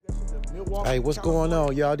Hey, what's going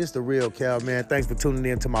on, y'all? This the Real Cal, man. Thanks for tuning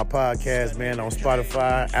in to my podcast, man, on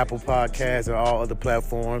Spotify, Apple Podcasts, and all other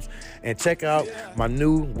platforms. And check out my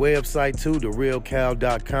new website, too,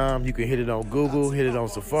 therealcal.com. You can hit it on Google, hit it on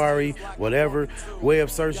Safari, whatever web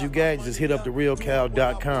search you got, just hit up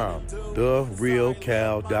therealcal.com,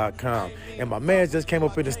 therealcal.com. And my man just came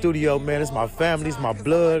up in the studio, man. It's my family, it's my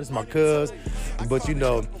blood, it's my cuz. But, you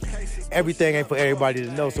know, everything ain't for everybody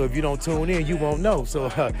to know, so if you don't tune in, you won't know. So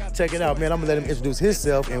check it out, man. I'm gonna let him introduce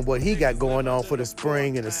himself and what he got going on for the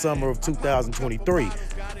spring and the summer of 2023.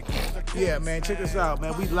 Yeah, man, check us out,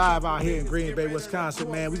 man. We live out here in Green Bay,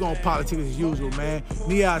 Wisconsin, man. We gonna politic as usual, man.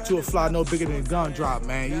 Me out to a fly no bigger than a gun drop,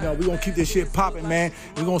 man. You know, we gonna keep this shit popping, man.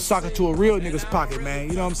 We gonna sock it to a real nigga's pocket, man.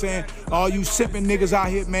 You know what I'm saying? All you simping niggas out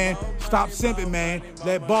here, man, stop simping, man.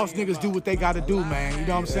 Let boss niggas do what they gotta do, man. You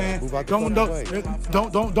know what I'm saying?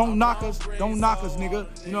 Don't knock us. Don't knock us, nigga.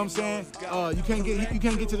 You know what I'm saying? You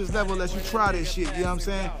can't get to this level unless you try this shit. You know what I'm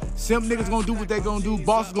saying? Simp niggas gonna do what they gonna do.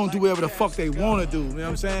 Bosses gonna do whatever the fuck they wanna do. You know what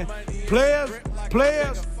I'm saying? Players,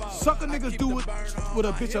 sucker niggas do what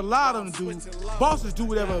a bitch allow them to do. Bosses do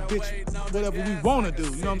whatever we wanna do. You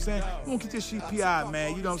know what I'm saying? We gonna get this shit PI,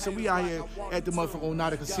 man. You know what I'm saying? We out here at the motherfucking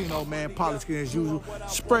Oneida Casino, man, politicking as usual,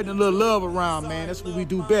 spreading a little love around, man. That's what we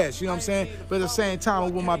do best. You know what I'm saying? But at the same time,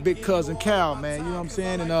 I'm with my big cousin Cal, man. You know what I'm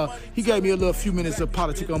saying? And he gave me a few minutes of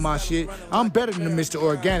politic on my shit. I'm better than the Mr.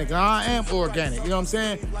 Organic. I am organic. You know what I'm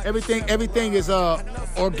saying? Everything is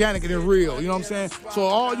organic and real. You know what I'm saying? So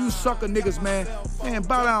all you sucker niggas, man,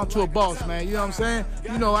 bow down to a boss, man. You know what I'm saying?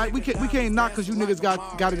 You know, we can't knock because you niggas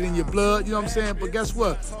got it in your blood. You know what I'm saying? But guess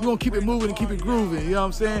what? We gonna keep it moving and keep it grooving. You know what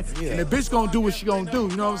I'm saying? Yeah. And the bitch gonna do what she gonna do.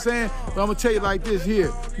 You know what I'm saying? But I'm gonna tell you like this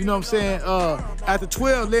here. You know what I'm saying? After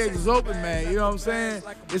 12 legs is open, man. You know what I'm saying?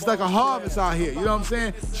 It's like a harvest out here. You know what I'm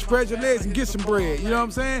saying? Spread your legs and get some bread. You know what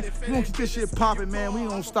I'm saying? We gonna keep this shit popping, man. We ain't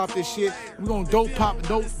gonna stop this shit. We gonna dope pop and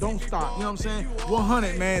don't stop. You know what I'm saying?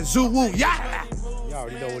 100, man. Zoo woo, yada. Y'all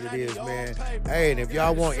already know what it is, man. Hey, and if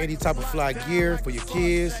y'all want any type of fly gear for your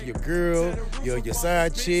kids, your girl, your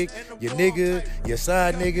side chick, your nigga, your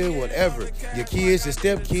side nigga, whatever, your kids, your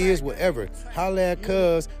step kids, whatever, holla at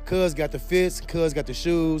Cuz. Cuz got the fits, Cuz got the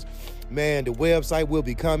shoes. Man, the website will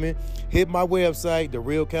be coming. Hit my website,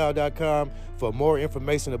 therealcal.com, for more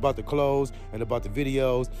information about the clothes and about the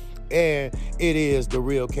videos. And it is The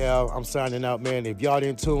Real Cal. I'm signing out, man. If y'all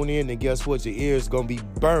didn't tune in, then guess what? Your ears gonna be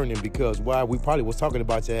burning because why? We probably was talking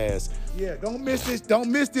about your ass. Yeah, don't miss this. Don't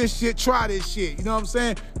miss this shit. Try this shit. You know what I'm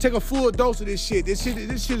saying? Take a full dose of this shit. This shit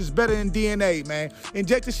is better than DNA, man.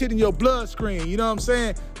 Inject this shit in your bloodstream. You know what I'm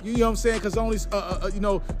saying? You know what I'm saying? Because only,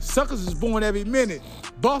 suckers is born every minute.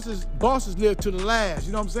 Bosses live to the last.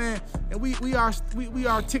 You know what I'm saying? And we are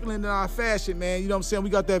articulating in our fashion, man. You know what I'm saying? We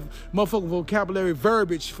got that motherfucking vocabulary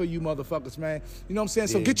verbiage for you motherfuckers, man. You know what I'm saying?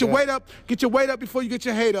 So get your weight up before you get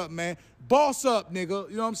your hate up, man. Boss up, nigga.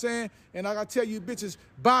 You know what I'm saying? And I gotta tell you bitches,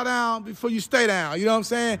 bow down before you stay down. You know what I'm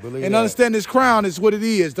saying? And understand this crown is what it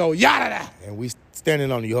is, though. Yada. And we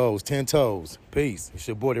standing on you hoes, 10 toes. Peace. It's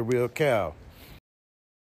your boy, The Real Cal.